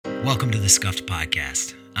Welcome to the Scuffed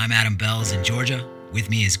Podcast. I'm Adam Bells in Georgia.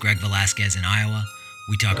 With me is Greg Velasquez in Iowa.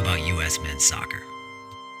 We talk about U.S. men's soccer.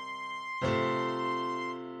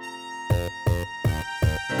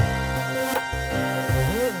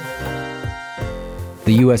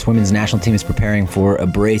 The U.S. women's national team is preparing for a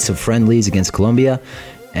brace of friendlies against Colombia,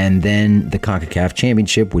 and then the Concacaf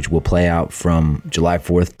Championship, which will play out from July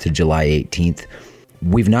 4th to July 18th.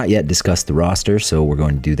 We've not yet discussed the roster, so we're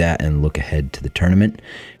going to do that and look ahead to the tournament.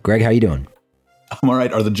 Greg, how you doing? I'm all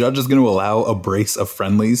right. Are the judges going to allow a brace of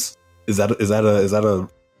friendlies? Is that a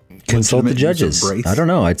consult the judges? I don't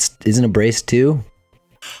know. Isn't a brace too?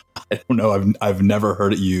 I don't know. I've never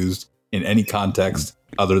heard it used in any context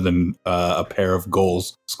other than a pair of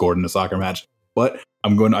goals scored in a soccer match. But I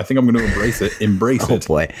think I'm going to embrace it. Oh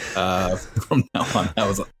boy! From now on,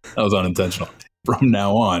 that was unintentional. From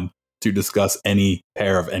now on, to discuss any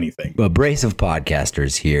pair of anything. A brace of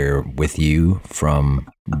podcasters here with you from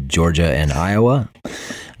Georgia and Iowa.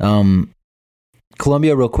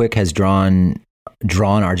 Colombia, real quick, has drawn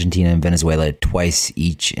Argentina and Venezuela twice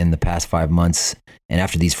each in the past 5 months. And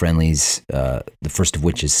after these friendlies, the first of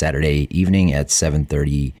which is Saturday evening at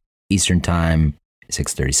 7:30 Eastern Time,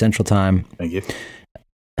 6:30 Central Time. Thank you.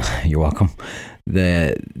 You're welcome.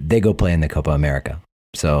 They go play in the Copa America.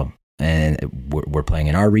 And we're playing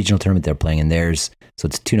in our regional tournament. They're playing in theirs. So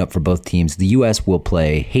it's a tune-up for both teams. The U.S. will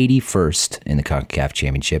play Haiti first in the Concacaf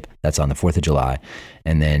Championship. That's on the 4th of July.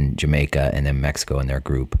 And then Jamaica and then Mexico in their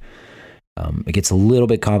group. It gets a little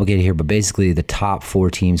bit complicated here, but basically the top 4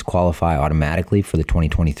 teams qualify automatically for the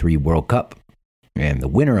 2023 World Cup. And the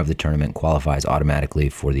winner of the tournament qualifies automatically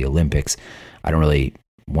for the Olympics. I don't really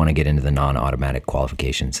want to get into the non-automatic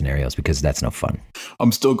qualification scenarios because that's no fun.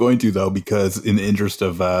 I'm still going to, though, because in the interest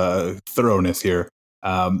of thoroughness here,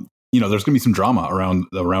 there's going to be some drama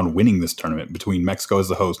around winning this tournament between Mexico as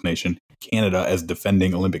the host nation, Canada as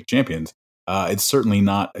defending Olympic champions. It's certainly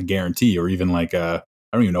not a guarantee, or even I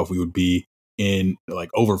don't even know if we would be in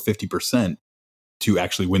over 50% to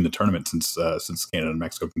actually win the tournament, since Canada and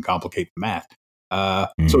Mexico can complicate the math.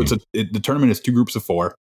 So the tournament is 2 groups of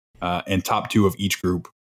 4, and top 2 of each group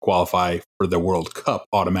qualify for the World Cup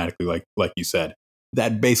automatically, like you said.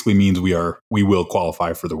 That basically means we will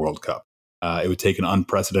qualify for the World Cup. It would take an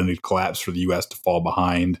unprecedented collapse for the U.S. to fall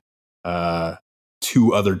behind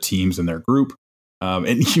 2 other teams in their group. And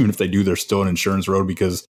even if they do, they're still an insurance road,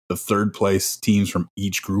 because the third place teams from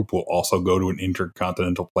each group will also go to an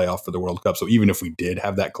intercontinental playoff for the World Cup. So even if we did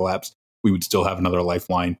have that collapse, we would still have another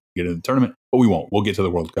lifeline to get into the tournament, but we won't. We'll get to the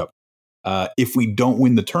World Cup. If we don't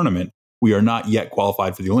win the tournament, we are not yet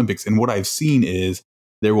qualified for the Olympics. And what I've seen is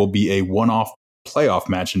there will be a one-off playoff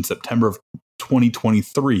match in September of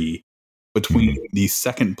 2023 between the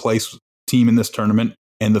second place team in this tournament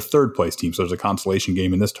and the third place team. So there's a consolation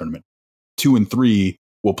game in this tournament. 2 and 3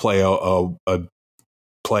 will play a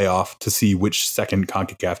playoff to see which second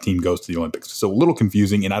CONCACAF team goes to the Olympics. So a little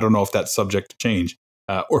confusing, and I don't know if that's subject to change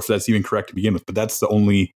or if that's even correct to begin with, but that's the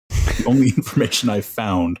only information I've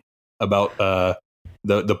found about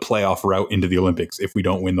the playoff route into the Olympics if we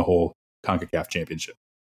don't win the whole CONCACAF championship.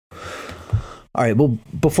 All right. Well,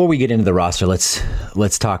 before we get into the roster,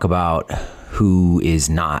 let's talk about who is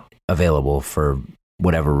not available for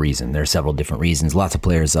whatever reason. There are several different reasons. Lots of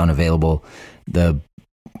players unavailable.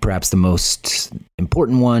 Perhaps the most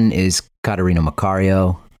important one is Catarina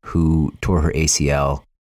Macario, who tore her ACL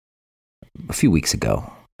a few weeks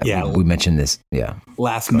ago. Yeah, we mentioned this. Yeah,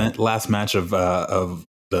 last match of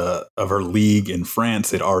her league in France,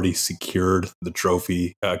 they'd already secured the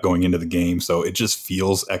trophy going into the game, so it just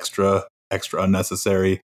feels extra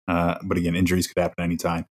unnecessary. But again, injuries could happen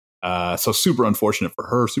anytime. So super unfortunate for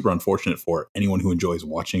her. Super unfortunate for anyone who enjoys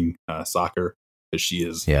watching soccer, because she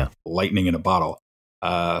is lightning in a bottle.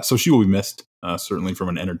 So she will be missed, certainly from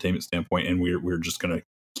an entertainment standpoint, and we're just going to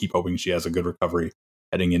keep hoping she has a good recovery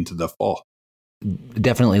heading into the fall.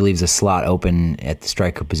 Definitely leaves a slot open at the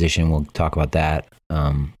striker position. We'll talk about that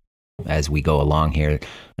as we go along here.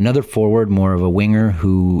 Another forward, more of a winger,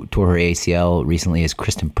 who tore her ACL recently is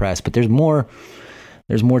Kristen Press. But there's more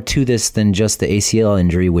to this than just the ACL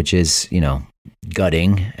injury, which is,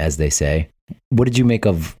 gutting, as they say. What did you make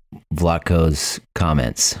of Vlatko's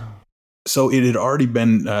comments? So it had already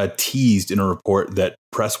been teased in a report that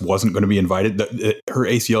Press wasn't going to be invited. Her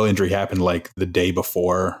ACL injury happened the day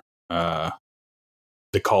before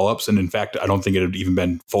the call-ups, and in fact, I don't think it had even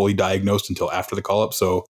been fully diagnosed until after the call-up.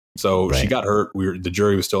 So right. She got hurt. The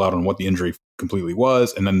jury was still out on what the injury completely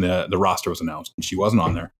was, and then the roster was announced, and she wasn't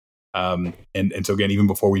on there. And so again, even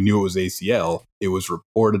before we knew it was ACL, it was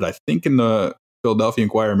reported, I think, in the Philadelphia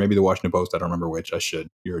Inquirer, maybe the Washington Post. I don't remember which. I should.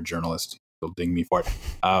 You're a journalist. They'll ding me for it.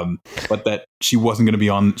 But that she wasn't going to be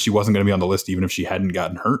on the list even if she hadn't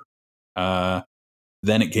gotten hurt.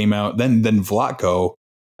 Then it came out. Then Vlatko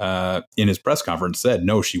in his press conference said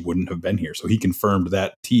no, she wouldn't have been here. So he confirmed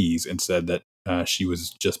that tease and said that she was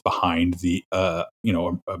just behind the a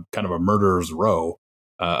kind of a murderer's row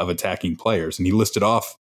of attacking players, and he listed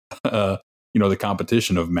off the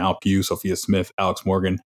competition of Mal Pugh, Sophia Smith, Alex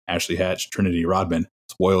Morgan, Ashley Hatch, Trinity Rodman.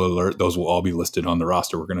 Spoiler alert, those will all be listed on the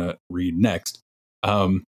roster we're going to read next.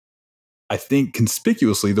 I think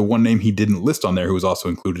conspicuously, the one name he didn't list on there who was also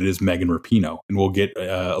included is Megan Rapinoe. And we'll get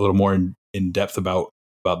a little more in depth about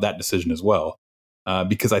that decision as well.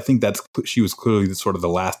 Because I think she was clearly sort of the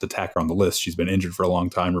last attacker on the list. She's been injured for a long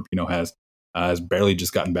time. Rapinoe has barely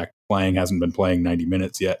just gotten back to playing, hasn't been playing 90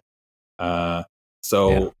 minutes yet.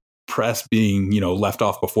 Press being, left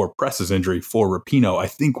off before Press's injury for Rapinoe, I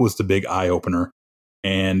think was the big eye opener.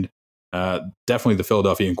 And definitely the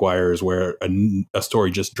Philadelphia Inquirer is where a story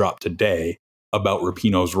just dropped today about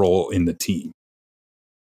Rapinoe's role in the team.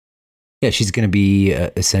 Yeah, she's going to be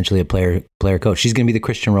essentially a player coach. She's going to be the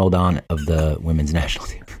Christian Roldan of the women's national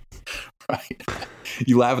team. Right.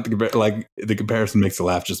 You laugh at the comparison makes you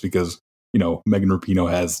laugh just because, Megan Rapinoe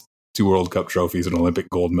has 2 World Cup trophies, an Olympic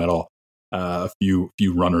gold medal, a few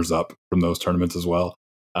runners up from those tournaments as well.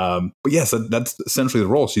 But yes, that's essentially the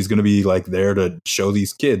role. She's going to be there to show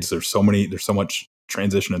these kids. There's so much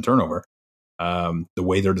transition and turnover. The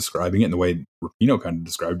way they're describing it and the way Rapinoe kind of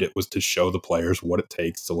described it was to show the players what it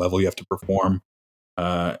takes, the level you have to perform,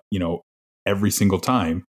 every single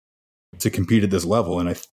time to compete at this level. And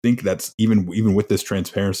I think that's even with this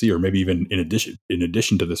transparency, or maybe even in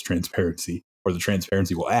addition to this transparency, or the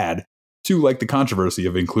transparency will add to the controversy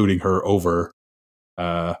of including her over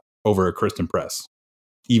Kristen Press.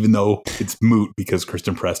 Even though it's moot because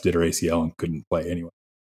Kristen Press did her ACL and couldn't play anyway.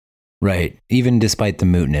 Right. Even despite the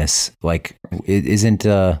mootness, isn't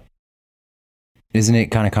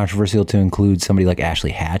it kind of controversial to include somebody like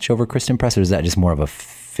Ashley Hatch over Kristen Press, or is that just more of a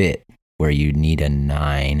fit where you need a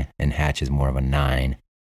 9 and Hatch is more of a 9?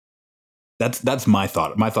 That's my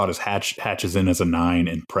thought. My thought is Hatch is in as a 9,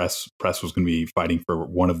 and Press was going to be fighting for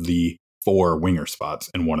one of the 4 winger spots,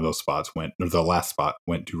 and one of those spots the last spot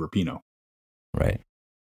went to Rapinoe. Right.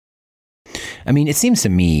 I mean, it seems to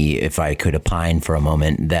me, if I could opine for a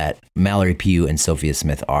moment, that Mallory Pugh and Sophia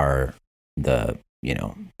Smith are they're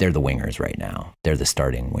the wingers right now. They're the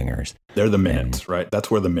starting wingers. They're the minutes, right?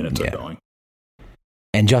 That's where the minutes are going.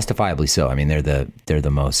 And justifiably so. I mean, they're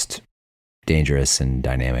the most dangerous and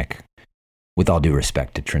dynamic, with all due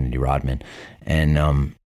respect to Trinity Rodman.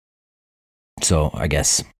 And so I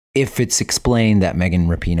guess if it's explained that Megan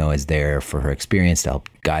Rapinoe is there for her experience to help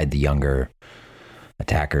guide the younger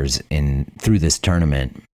attackers through this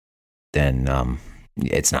tournament, then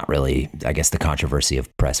it's not really, I guess the controversy of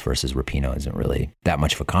Press versus Rapinoe isn't really that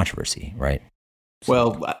much of a controversy, right?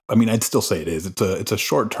 Well, I mean, I'd still say it is. It's a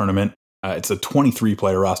short tournament. It's a 23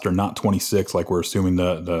 player roster, not 26, like we're assuming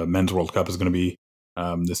the Men's World Cup is going to be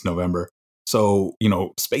this November. So,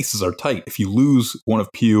 spaces are tight. If you lose one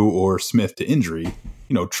of Pugh or Smith to injury,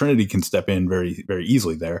 Trinity can step in very, very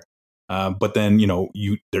easily there. But then, you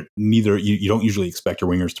don't usually expect your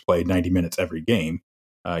wingers to play 90 minutes every game.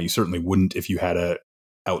 You certainly wouldn't if you had a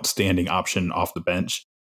outstanding option off the bench.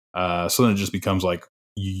 So then it just becomes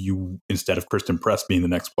you instead of Kristen Press being the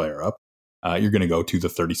next player up, you're going to go to the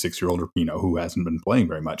 36-year-old Rapinoe who hasn't been playing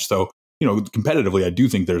very much. So, competitively, I do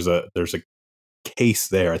think there's a case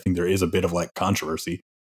there. I think there is a bit of controversy.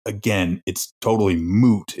 Again, it's totally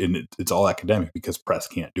moot and it's all academic because Press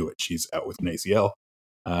can't do it. She's out with an ACL.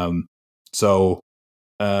 So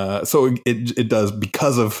it does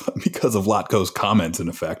because of Latko's comments, in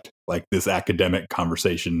effect, this academic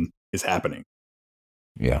conversation is happening.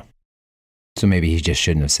 Yeah. So maybe he just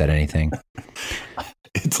shouldn't have said anything.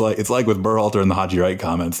 It's like with Berhalter and the Haji Wright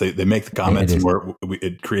comments. They make the comments and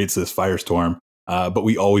it creates this firestorm. But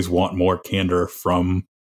we always want more candor from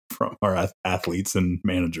our athletes and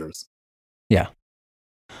managers. Yeah.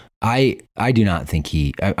 I do not think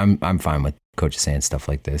I'm fine with coaches saying stuff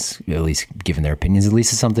like this, at least giving their opinions. At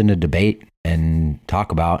least it's something to debate and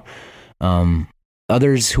talk about.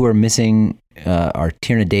 Others who are missing are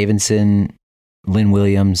Tierna Davidson, Lynn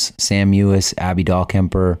Williams, Sam Ewis, Abby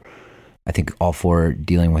Dahlkemper. I think all 4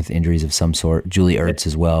 dealing with injuries of some sort. Julie Ertz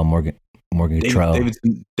as well. Morgan Gautreau.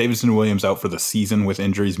 Davidson and Williams out for the season with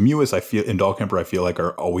injuries. Mewis, and Dahlkemper, I feel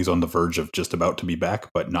are always on the verge of just about to be back,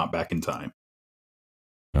 but not back in time.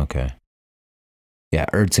 Okay. Yeah,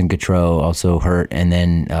 Ertz and Gautreau also hurt. And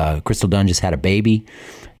then Crystal Dunn just had a baby.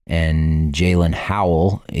 And Jalen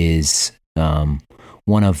Howell is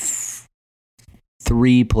one of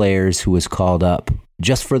 3 players who was called up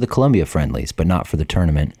just for the Columbia friendlies, but not for the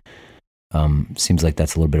tournament. Seems like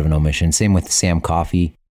that's a little bit of an omission. Same with Sam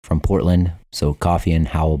Coffey from Portland. So Coffey and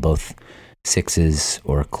Howell both sixes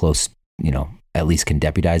or close, at least can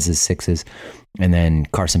deputize as sixes. And then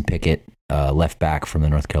Carson Pickett, left back from the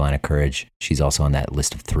North Carolina Courage. She's also on that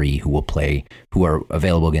list of 3 who are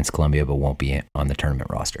available against Columbia but won't be on the tournament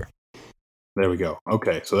roster. There we go.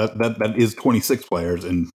 Okay, so that is 26 players,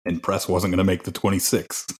 and Press wasn't going to make the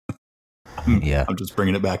 26. Yeah, I'm just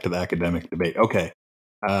bringing it back to the academic debate. Okay,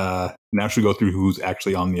 now should we go through who's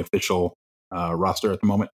actually on the official roster at the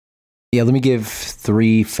moment? Yeah, let me give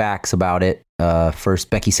 3 facts about it. First,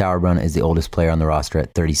 Becky Sauerbrunn is the oldest player on the roster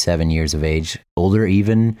at 37 years of age, older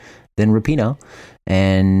even than Rapinoe.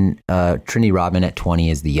 And Trinity Rodman at 20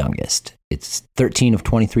 is the youngest. It's 13 of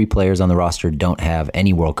 23 players on the roster don't have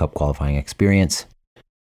any World Cup qualifying experience.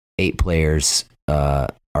 8 players are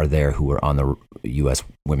there who were on the U.S.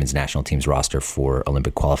 women's national team's roster for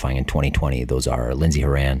Olympic qualifying in 2020. Those are Lindsey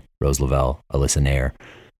Horan, Rose Lavelle, Alyssa Nair,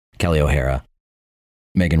 Kelly O'Hara,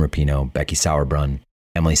 Megan Rapinoe, Becky Sauerbrunn,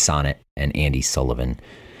 Emily Sonnet, and Andy Sullivan.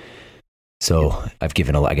 So I've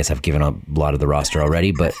given a lot of the roster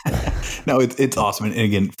already, but no, it's awesome. And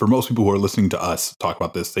again, for most people who are listening to us talk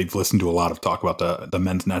about this, they've listened to a lot of talk about the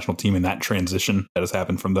men's national team and that transition that has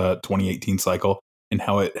happened from the 2018 cycle and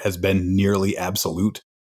how it has been nearly absolute.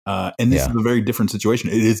 And this is a very different situation.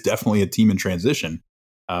 It is definitely a team in transition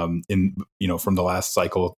from the last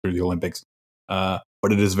cycle through the Olympics.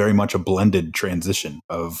 But it is very much a blended transition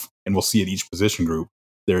and we'll see at each position group,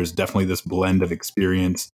 there's definitely this blend of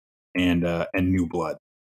experience and new blood.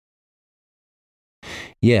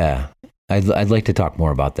 Yeah, I'd like to talk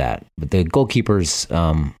more about that. But the goalkeepers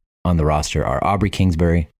on the roster are Aubrey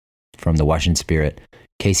Kingsbury from the Washington Spirit,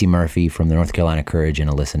 Casey Murphy from the North Carolina Courage, and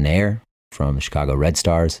Alyssa Nair from the Chicago Red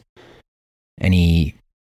Stars. Any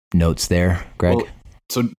notes there, Greg? Well,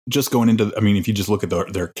 so just going into, if you just look at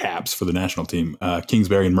their caps for the national team,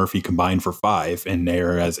 Kingsbury and Murphy combined for 5, and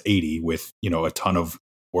Nair has 80 with, a ton of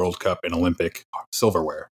World Cup and Olympic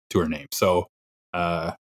silverware to her name. So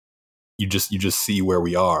you just see where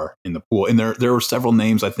we are in the pool. And there were several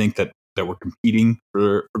names, I think, that were competing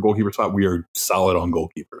for goalkeeper spot. We are solid on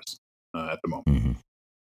goalkeepers at the moment. Mm-hmm.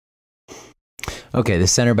 Okay, the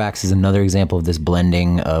center backs is another example of this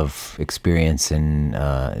blending of experience and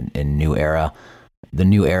new era. The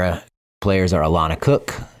new era players are Alana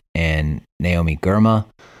Cook and Naomi Girma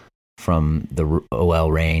from the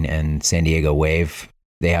OL Reign and San Diego Wave.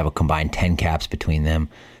 They have a combined 10 caps between them.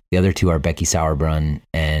 The other 2 are Becky Sauerbrunn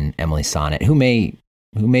and Emily Sonnet, who may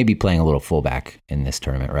be playing a little fullback in this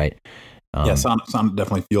tournament, right? Sonnet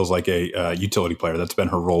definitely feels like a utility player. That's been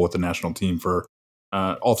her role with the national team for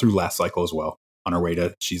all through last cycle as well. On her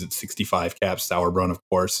way she's at 65 caps. Sauerbrunn, of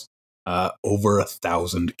course, over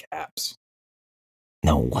 1,000 caps.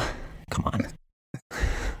 No, come on.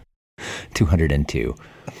 202.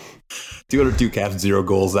 202 caps, 0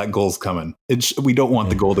 goals. That goal's coming. We don't want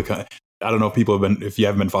the goal to come. I don't know if you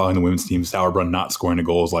haven't been following the women's team, Sauerbrunn not scoring a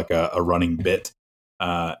goal is like a running bit.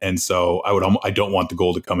 And so I don't want the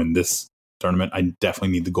goal to come in this tournament. I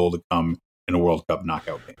definitely need the goal to come in a World Cup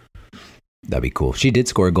knockout game. That'd be cool. She did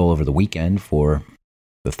score a goal over the weekend for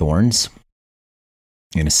the Thorns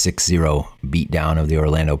in a 6-0 beatdown of the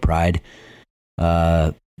Orlando Pride.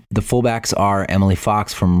 The fullbacks are Emily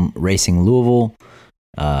Fox from Racing Louisville,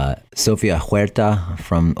 Sofia Huerta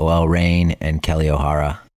from OL Reign, and Kelly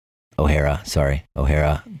O'Hara from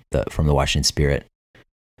the Washington Spirit.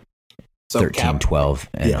 So 13, 12,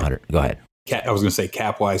 and 100. Go ahead. I was going to say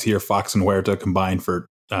cap-wise here, Fox and Huerta combined for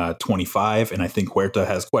 25, and I think Huerta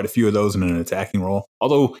has quite a few of those in an attacking role.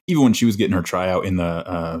 Although even when she was getting her tryout in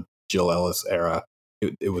the Jill Ellis era,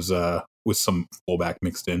 it was with some fullback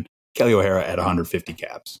mixed in. Kelly O'Hara at 150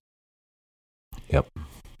 caps. Yep.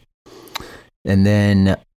 And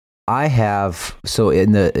then I have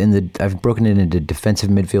I've broken it into defensive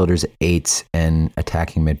midfielders, 8s, and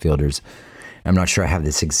attacking midfielders. I'm not sure I have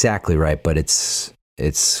this exactly right, but it's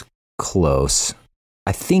close.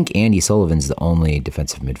 I think Andy Sullivan's the only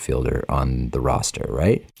defensive midfielder on the roster,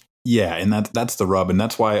 right? Yeah, and that's the rub, and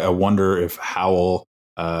that's why I wonder if Howell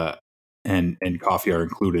and Coffey are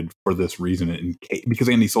included for this reason, because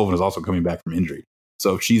Andy Sullivan is also coming back from injury,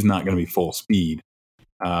 so she's not going to be full speed.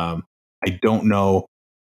 I don't know,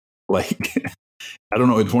 I don't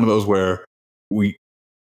know. It's one of those where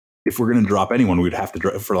if we're going to drop anyone, we'd have to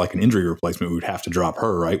drop for like an injury replacement. We'd have to drop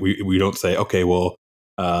her, right? We don't say, okay, well,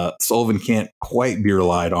 Sullivan can't quite be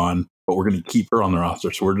relied on, but we're going to keep her on the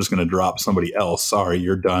roster, so we're just going to drop somebody else. Sorry,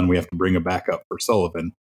 you're done. We have to bring a backup for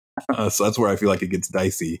Sullivan. So that's where I feel like it gets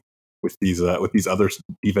dicey with these other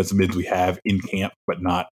defensive mids we have in camp, but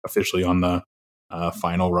not officially on the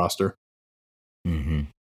final roster. Mm-hmm.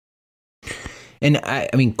 And I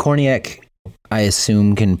mean, Korniak, I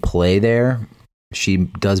assume, can play there. She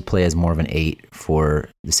does play as more of an 8 for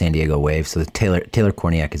the San Diego Wave. So Taylor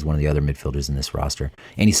Korniak is one of the other midfielders in this roster.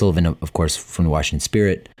 Annie Sullivan, of course, from the Washington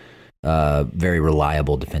Spirit, very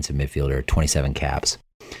reliable defensive midfielder, 27 caps.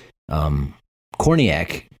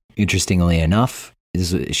 Korniak, interestingly enough,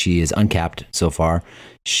 she is uncapped so far.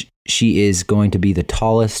 She is going to be the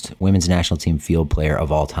tallest women's national team field player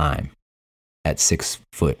of all time at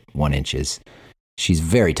 6'1". She's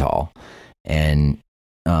very tall, and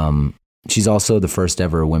she's also the first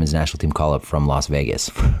ever women's national team call up from Las Vegas,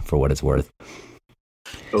 for what it's worth.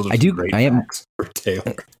 Those are great facts for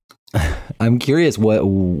Taylor. I'm curious,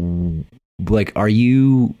 are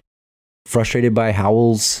you frustrated by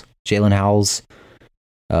Jalen Howell's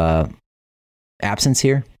absence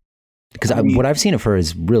here? Because what I've seen of her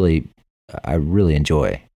is I really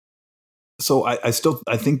enjoy. So I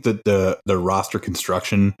think that the roster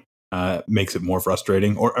construction makes it more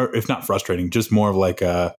frustrating, or if not frustrating, just more of like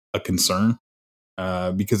a concern,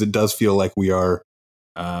 because it does feel like we are,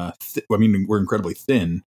 we're incredibly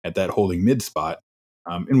thin at that holding mid spot,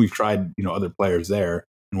 and we've tried, other players there,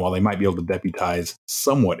 and while they might be able to deputize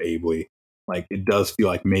somewhat ably, like it does feel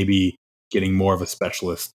like maybe getting more of a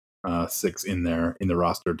specialist 6 in the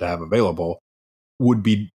roster to have available would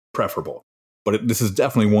be preferable. But this is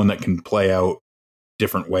definitely one that can play out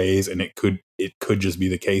different ways, and it could just be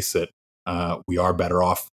the case that we are better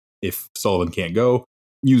off, if Sullivan can't go,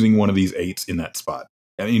 using one of these 8s in that spot.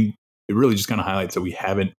 I mean, it really just kind of highlights that we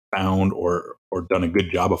haven't found or done a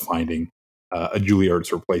good job of finding a Julie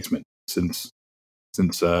Ertz replacement since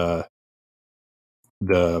the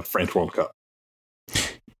France World Cup.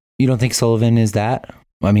 You don't think Sullivan is that?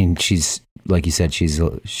 I mean, she's, like you said,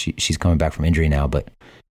 she's coming back from injury now, but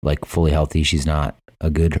like fully healthy, she's not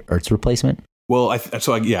a good Ertz replacement. Well, I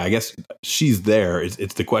guess she's there.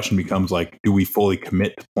 It's the question becomes like, do we fully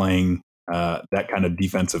commit to playing that kind of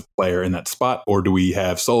defensive player in that spot, or do we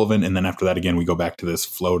have Sullivan, and then after that again we go back to this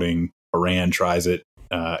floating? Haran tries it.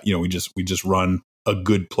 We just run a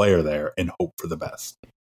good player there and hope for the best.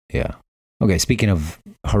 Yeah. Okay. Speaking of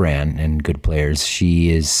Haran and good players,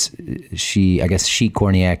 I guess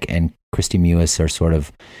Korniak and Christy Mewis are sort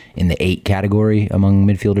of in the 8 category among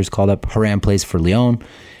midfielders called up. Haran plays for Lyon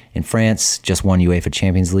in France, just won UEFA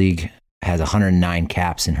Champions League, has 109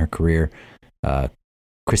 caps in her career.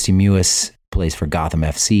 Christy Mewis plays for Gotham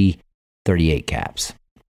FC, 38 caps.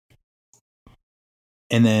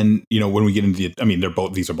 And then, when we get into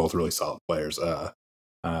these are both really solid players.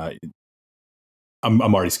 I'm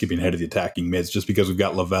already skipping ahead of the attacking mids just because we've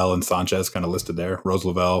got Lavelle and Sanchez kind of listed there. Rose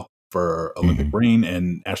Lavelle for Olympic Marine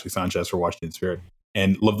and Ashley Sanchez for Washington Spirit.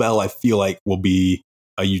 And Lavelle, I feel like, will be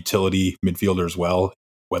a utility midfielder as well,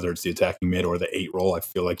 whether it's the attacking mid or the 8 role. I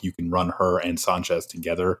feel like you can run her and Sanchez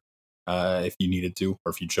together if you needed to,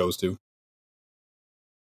 or if you chose to.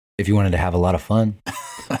 If you wanted to have a lot of fun,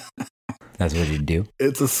 that's what you'd do.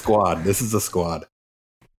 It's a squad. This is a squad.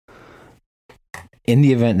 In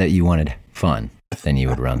the event that you wanted fun, then you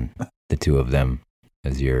would run the 2 of them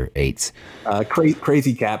as your 8s.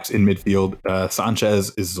 Crazy caps in midfield.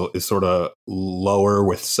 Sanchez is sort of lower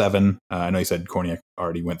with 7. I know you said Korniak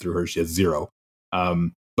already went through her. She has 0.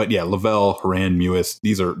 But yeah, Lavelle, Haran, Mewis,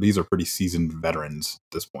 these are pretty seasoned veterans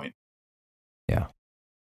at this point. Yeah.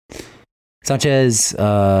 Sanchez,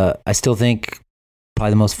 I still think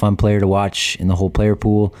probably the most fun player to watch in the whole player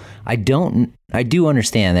pool. I do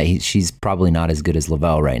understand that she's probably not as good as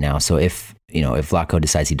Lavelle right now. So if Vlatko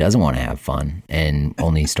decides he doesn't want to have fun and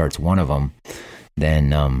only starts one of them,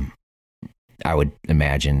 then I would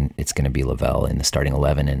imagine it's going to be Lavelle in the starting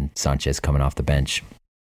 11 and Sanchez coming off the bench.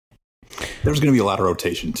 There's going to be a lot of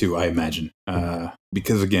rotation too, I imagine,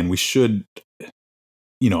 because again, we should, I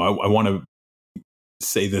want to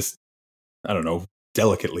say this, I don't know,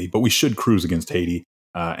 delicately, but we should cruise against Haiti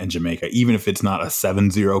and Jamaica. Even if it's not a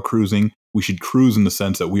 7-0 cruising, we should cruise in the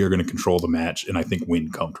sense that we are going to control the match and I think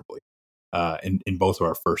win comfortably in both of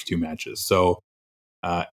our first 2 matches. So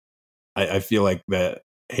I feel like the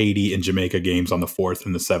Haiti and Jamaica games on the 4th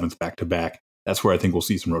and the 7th back to back, that's where I think we'll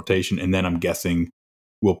see some rotation. And then I'm guessing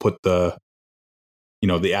we'll put the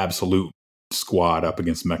absolute squad up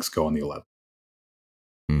against Mexico on the 11th.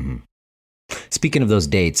 Mm-hmm. Speaking of those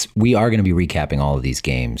dates, we are going to be recapping all of these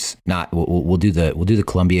games. We'll do the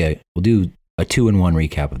Colombia. We'll do a 2-in-1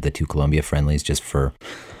 recap of the 2 Colombia friendlies just for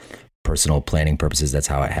personal planning purposes. That's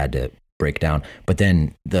how I had to break down. But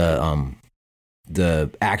then the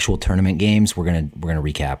actual tournament games, we're gonna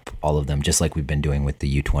recap all of them, just like we've been doing with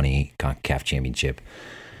the U20 Concacaf Championship.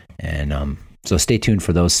 And so stay tuned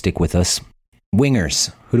for those. Stick with us.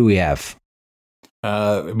 Wingers, who do we have?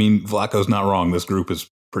 I mean, Vlaco's not wrong. This group is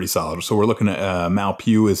pretty solid. So we're looking at Mal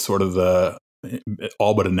Pugh is sort of the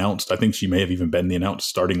all but announced. I think she may have even been the announced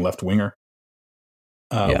starting left winger.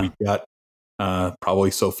 We've got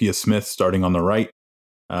probably Sophia Smith starting on the right.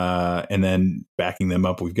 And then backing them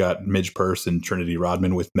up, we've got Midge Purse and Trinity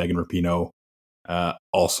Rodman with Megan Rapinoe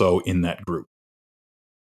also in that group.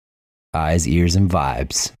 Eyes, ears, and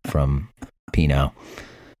vibes from Pino.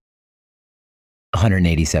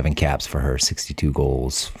 187 caps for her, 62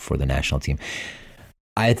 goals for the national team.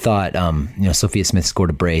 I thought, Sophia Smith scored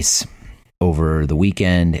a brace over the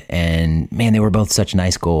weekend, and man, they were both such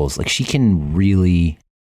nice goals. Like, she can really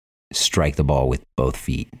strike the ball with both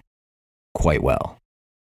feet quite well.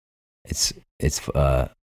 It's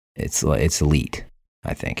elite,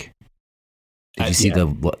 I think. Did you see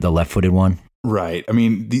the left-footed one? Right. I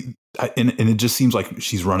mean, and it just seems like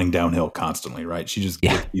she's running downhill constantly, right? She just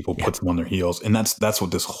gets people, puts them on their heels, and that's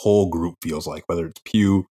what this whole group feels like. Whether it's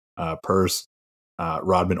Pugh, Purse,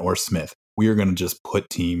 Rodman, or Smith, we are going to just put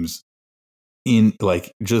teams in,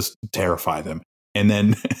 like, just terrify them. And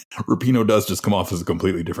then Rapinoe does just come off as a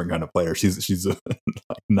completely different kind of player. She's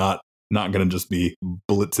not going to just be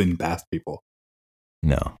blitzing past people.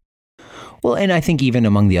 No. Well, and I think even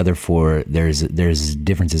among the other four, there's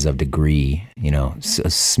differences of degree. So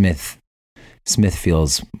Smith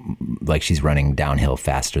feels like she's running downhill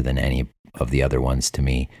faster than any of the other ones to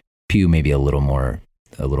me. Pugh maybe a little more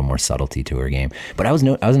subtlety to her game. But I was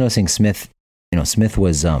noticing Smith. Smith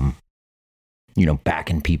was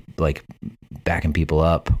backing people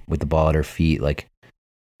up with the ball at her feet. Like,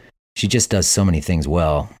 she just does so many things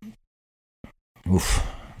well. Oof.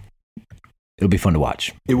 It'll be fun to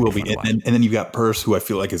watch. It will be. And then you've got Purse, who I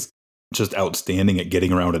feel like is just outstanding at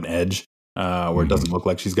getting around an edge where it doesn't look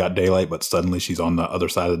like she's got daylight, but suddenly she's on the other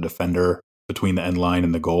side of the defender between the end line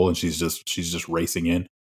and the goal, and she's just racing in,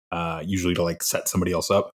 usually to, like, set somebody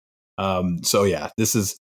else up. So yeah, this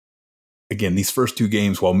is, again, these first two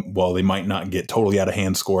games, while they might not get totally out of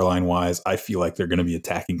hand scoreline wise, I feel like they're going to be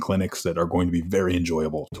attacking clinics that are going to be very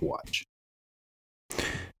enjoyable to watch.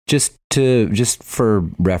 Just for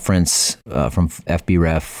reference, from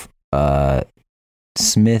FBref,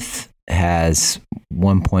 Smith has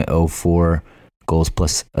 1.04 goals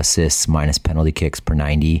plus assists minus penalty kicks per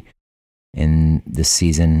 90 in this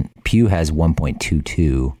season. Pugh has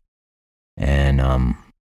 1.22, and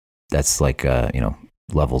that's like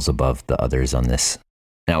levels above the others on this.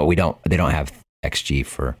 Now they don't have XG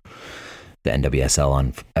for the NWSL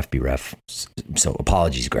on FBref, so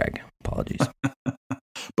apologies, Greg. Apologies.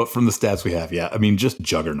 But from the stats we have, I mean, just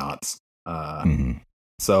juggernauts.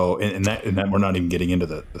 So, and that we're not even getting into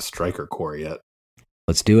the striker core yet.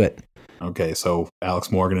 Let's do it. Okay, so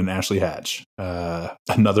Alex Morgan and Ashley Hatch.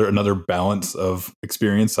 Another balance of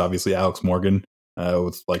experience. Obviously, Alex Morgan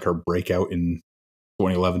with, like, her breakout in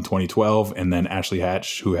 2011, 2012, and then Ashley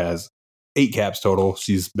Hatch, who has 8 caps total.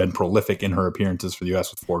 She's been prolific in her appearances for the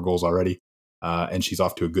U.S. with 4 goals already, and she's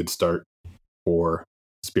off to a good start for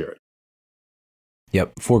Spirit.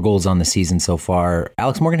 Yep, 4 goals on the season so far.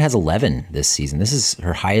 Alex Morgan has 11 this season. This is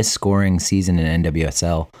her highest scoring season in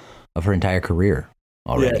NWSL of her entire career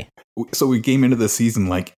already. Yeah. So we came into the season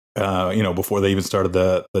like, before they even started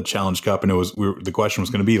the Challenge Cup, and the question was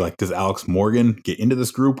going to be like, does Alex Morgan get into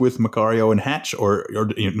this group with Macario and Hatch, or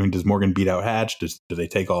does Morgan beat out Hatch? Do they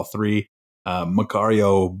take all 3?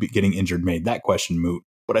 Macario getting injured made that question moot.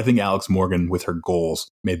 But I think Alex Morgan, with her goals,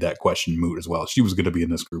 made that question moot as well. She was going to be in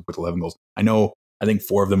this group with 11 goals. I think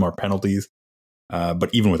 4 of them are penalties, but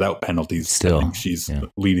even without penalties, still, I think she's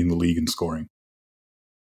leading the league in scoring.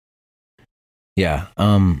 Yeah,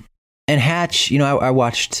 and Hatch, I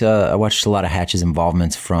watched a lot of Hatch's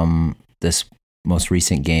involvements from this most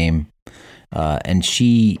recent game, and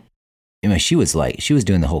she was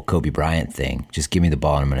doing the whole Kobe Bryant thing. Just give me the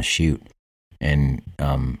ball and I'm going to shoot. And I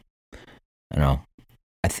don't know.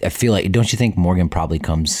 I feel like, don't you think Morgan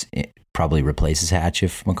probably replaces Hatch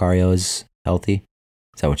if Macario is healthy?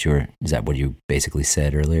 Is that what you basically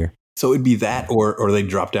said earlier? So it'd be that, or they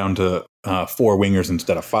drop down to 4 wingers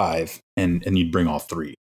instead of 5, and you'd bring all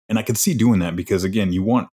 3. And I could see doing that because, again, you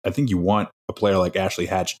want a player like Ashley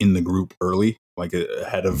Hatch in the group early, like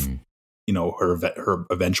ahead of her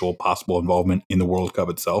eventual possible involvement in the World Cup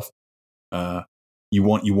itself. You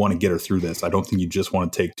want to get her through this. I don't think you just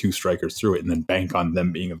want to take 2 strikers through it and then bank on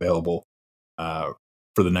them being available for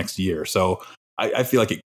the next year. So I feel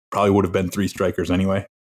like it probably would have been 3 strikers anyway.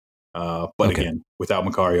 Again, without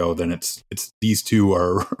Macario, then it's these 2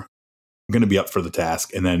 are going to be up for the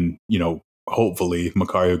task. And then, hopefully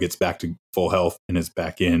Macario gets back to full health and is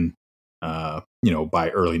back in, by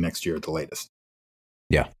early next year at the latest.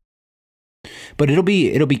 Yeah. But it'll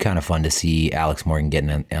be kind of fun to see Alex Morgan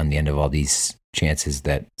getting on the end of all these chances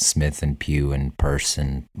that Smith and Pugh and Purse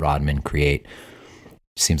and Rodman create.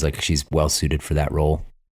 Seems like she's well suited for that role.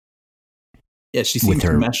 Yeah, she seems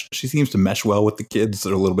to mesh. She seems to mesh well with the kids.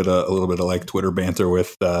 There's a little bit of like Twitter banter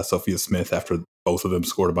with Sophia Smith after both of them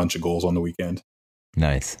scored a bunch of goals on the weekend.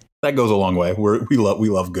 Nice. That goes a long way. We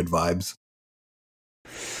love good vibes.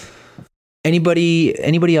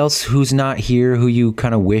 Anybody else who's not here who you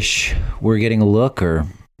kind of wish were getting a look or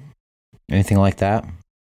anything like that?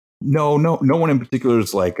 No one in particular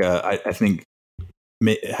is like I think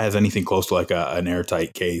has anything close to like an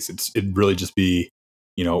airtight case. It'd really just be,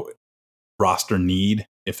 roster need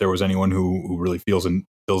if there was anyone who really feels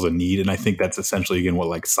a need. And I think that's essentially, again, what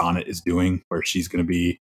like Sonnet is doing, where she's going to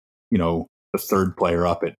be, the third player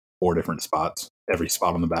up at 4 different spots, every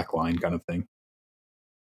spot on the back line kind of thing.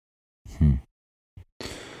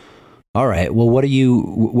 All right. Well, what are you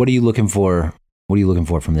looking for? What are you looking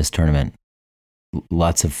for from this tournament?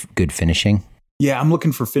 Lots of good finishing. Yeah, I'm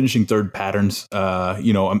looking for finishing third patterns.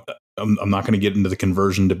 I'm not going to get into the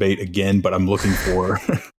conversion debate again, but I'm looking for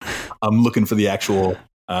the actual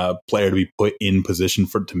player to be put in position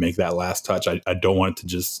to make that last touch. I don't want it to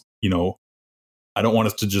just, I don't want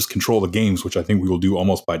us to just control the games, which I think we will do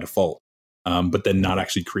almost by default. But then not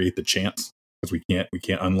actually create the chance, because we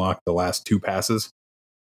can't unlock the last 2 passes.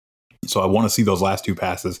 So I want to see those last 2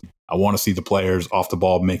 passes. I want to see the players off the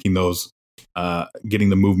ball making those, getting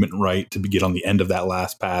the movement right to get on the end of that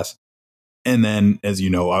last pass. And then, as you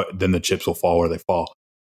know, then the chips will fall where they fall.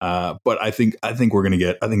 But I think we're going to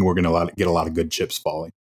get a lot of good chips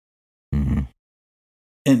falling. Mm-hmm.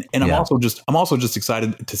 And I'm also just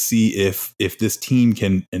excited to see if this team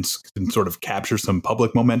can sort of capture some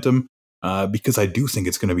public momentum, because I do think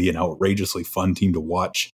it's going to be an outrageously fun team to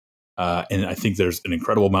watch. And I think there's an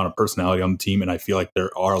incredible amount of personality on the team, and I feel like there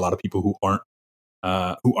are a lot of people who aren't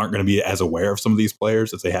going to be as aware of some of these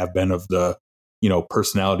players as they have been of the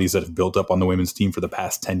personalities that have built up on the women's team for the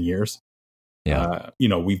past 10 years. Yeah.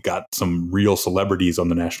 We've got some real celebrities on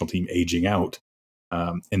the national team aging out.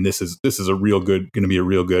 And this is going to be a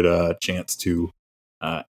real good chance to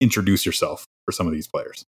introduce yourself for some of these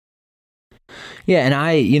players. Yeah.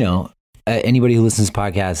 And anybody who listens to this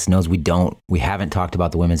podcast knows we haven't talked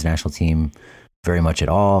about the women's national team very much at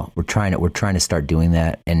all. We're trying to start doing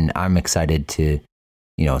that. And I'm excited to,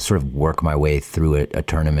 sort of work my way through a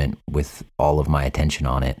tournament with all of my attention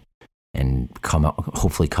on it and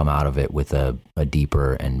hopefully come out of it with a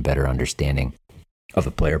deeper and better understanding of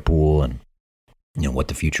the player pool and, what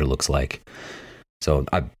the future looks like. So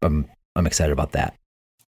I'm excited about that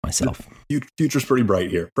myself. The future's pretty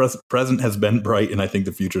bright here. Present has been bright, and I think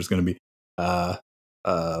the future is going to be, I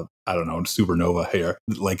don't know, supernova here.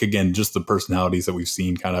 Like, again, just the personalities that we've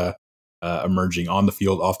seen kind of emerging on the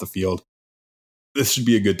field, off the field. This should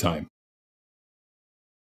be a good time.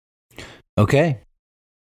 Okay.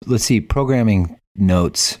 Let's see. Programming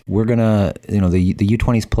notes. We're going to, the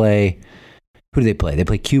U20s play. Who do they play? They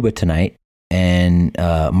play Cuba tonight. And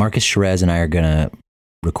Marcus Sherez and I are going to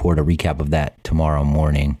record a recap of that tomorrow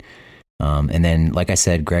morning. And then, like I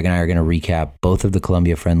said, Greg and I are going to recap both of the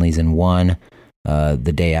Columbia friendlies in one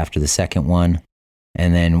the day after the second one.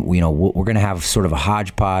 And then, we're going to have sort of a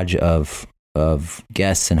hodgepodge of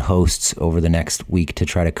guests and hosts over the next week to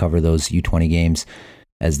try to cover those U20 games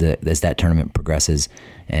as that tournament progresses.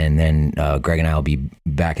 And then Greg and I will be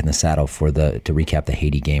back in the saddle to recap the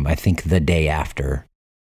Haiti game, I think the day after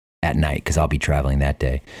at night, because I'll be traveling that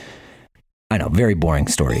day. I know, very boring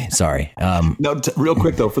story. Sorry. Real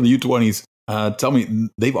quick though, for the U20s, tell me,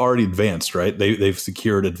 they've already advanced, right? They've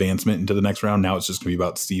secured advancement into the next round. Now it's just going to be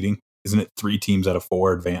about seeding. Isn't it 3 teams out of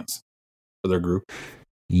 4 advance for their group?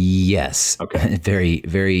 Yes. Okay. Very,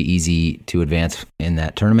 very easy to advance in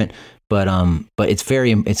that tournament. But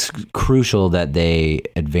it's crucial that they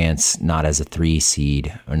advance not as a 3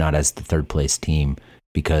 seed or not as the 3rd place team,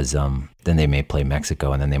 because then they may play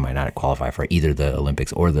Mexico and then they might not qualify for either the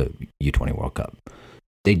Olympics or the U20 World Cup.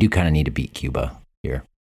 They do kind of need to beat Cuba here.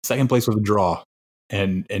 2nd place was a draw,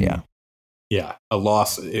 and yeah, a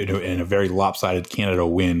loss and a very lopsided Canada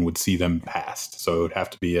win would see them passed. So it would have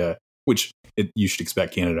to be you should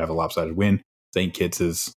expect Canada to have a lopsided win. St. Kitts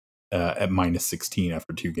is at -16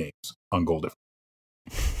 after 2 games on goal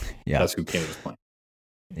difference. Yeah, that's who Canada's playing.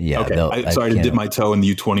 Yeah. Okay. Sorry to dip my toe in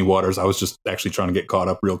the U20 waters. I was just actually trying to get caught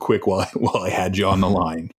up real quick while I had you on the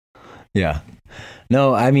line. Yeah.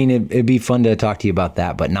 No, I mean, it'd be fun to talk to you about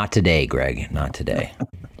that, but not today, Greg. Not today.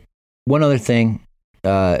 One other thing,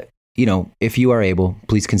 if you are able,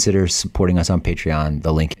 please consider supporting us on Patreon.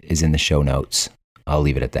 The link is in the show notes. I'll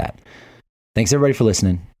leave it at that. Thanks, everybody, for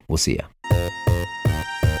listening. We'll see you.